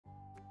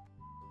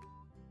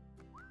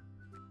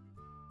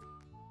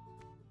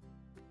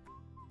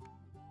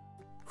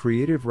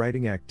Creative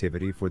writing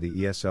activity for the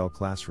ESL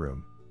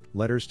classroom,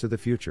 Letters to the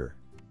Future.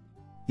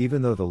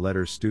 Even though the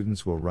letters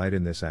students will write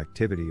in this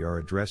activity are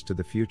addressed to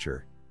the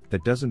future,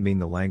 that doesn't mean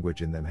the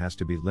language in them has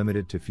to be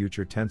limited to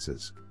future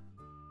tenses.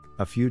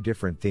 A few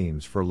different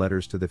themes for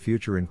Letters to the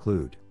Future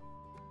include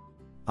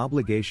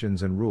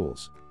obligations and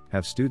rules.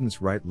 Have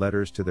students write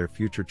letters to their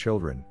future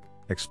children,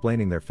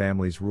 explaining their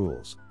family's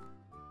rules.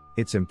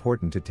 It's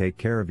important to take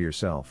care of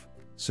yourself,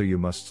 so you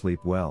must sleep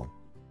well.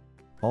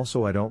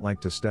 Also, I don't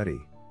like to study,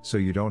 so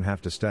you don't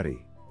have to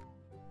study.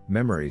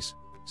 Memories.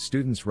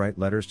 Students write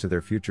letters to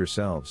their future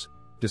selves,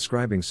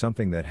 describing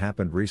something that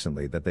happened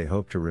recently that they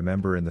hope to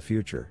remember in the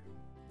future.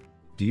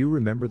 Do you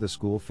remember the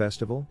school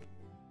festival?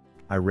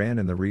 I ran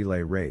in the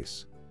relay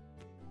race.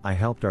 I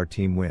helped our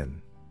team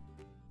win.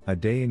 A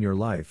day in your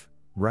life.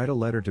 Write a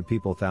letter to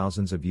people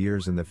thousands of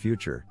years in the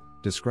future,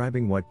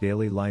 describing what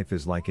daily life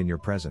is like in your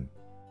present.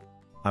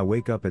 I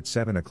wake up at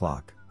 7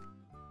 o'clock.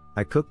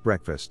 I cook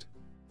breakfast.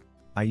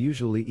 I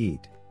usually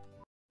eat.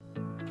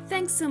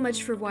 Thanks so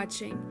much for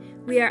watching.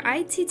 We are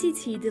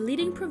ITTT, the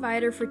leading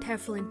provider for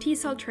TEFL and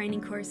TESOL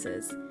training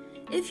courses.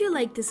 If you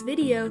like this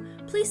video,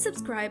 please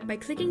subscribe by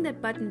clicking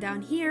that button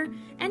down here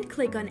and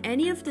click on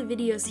any of the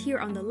videos here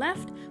on the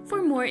left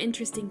for more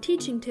interesting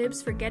teaching tips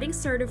for getting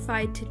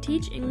certified to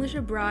teach English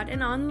abroad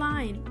and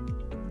online.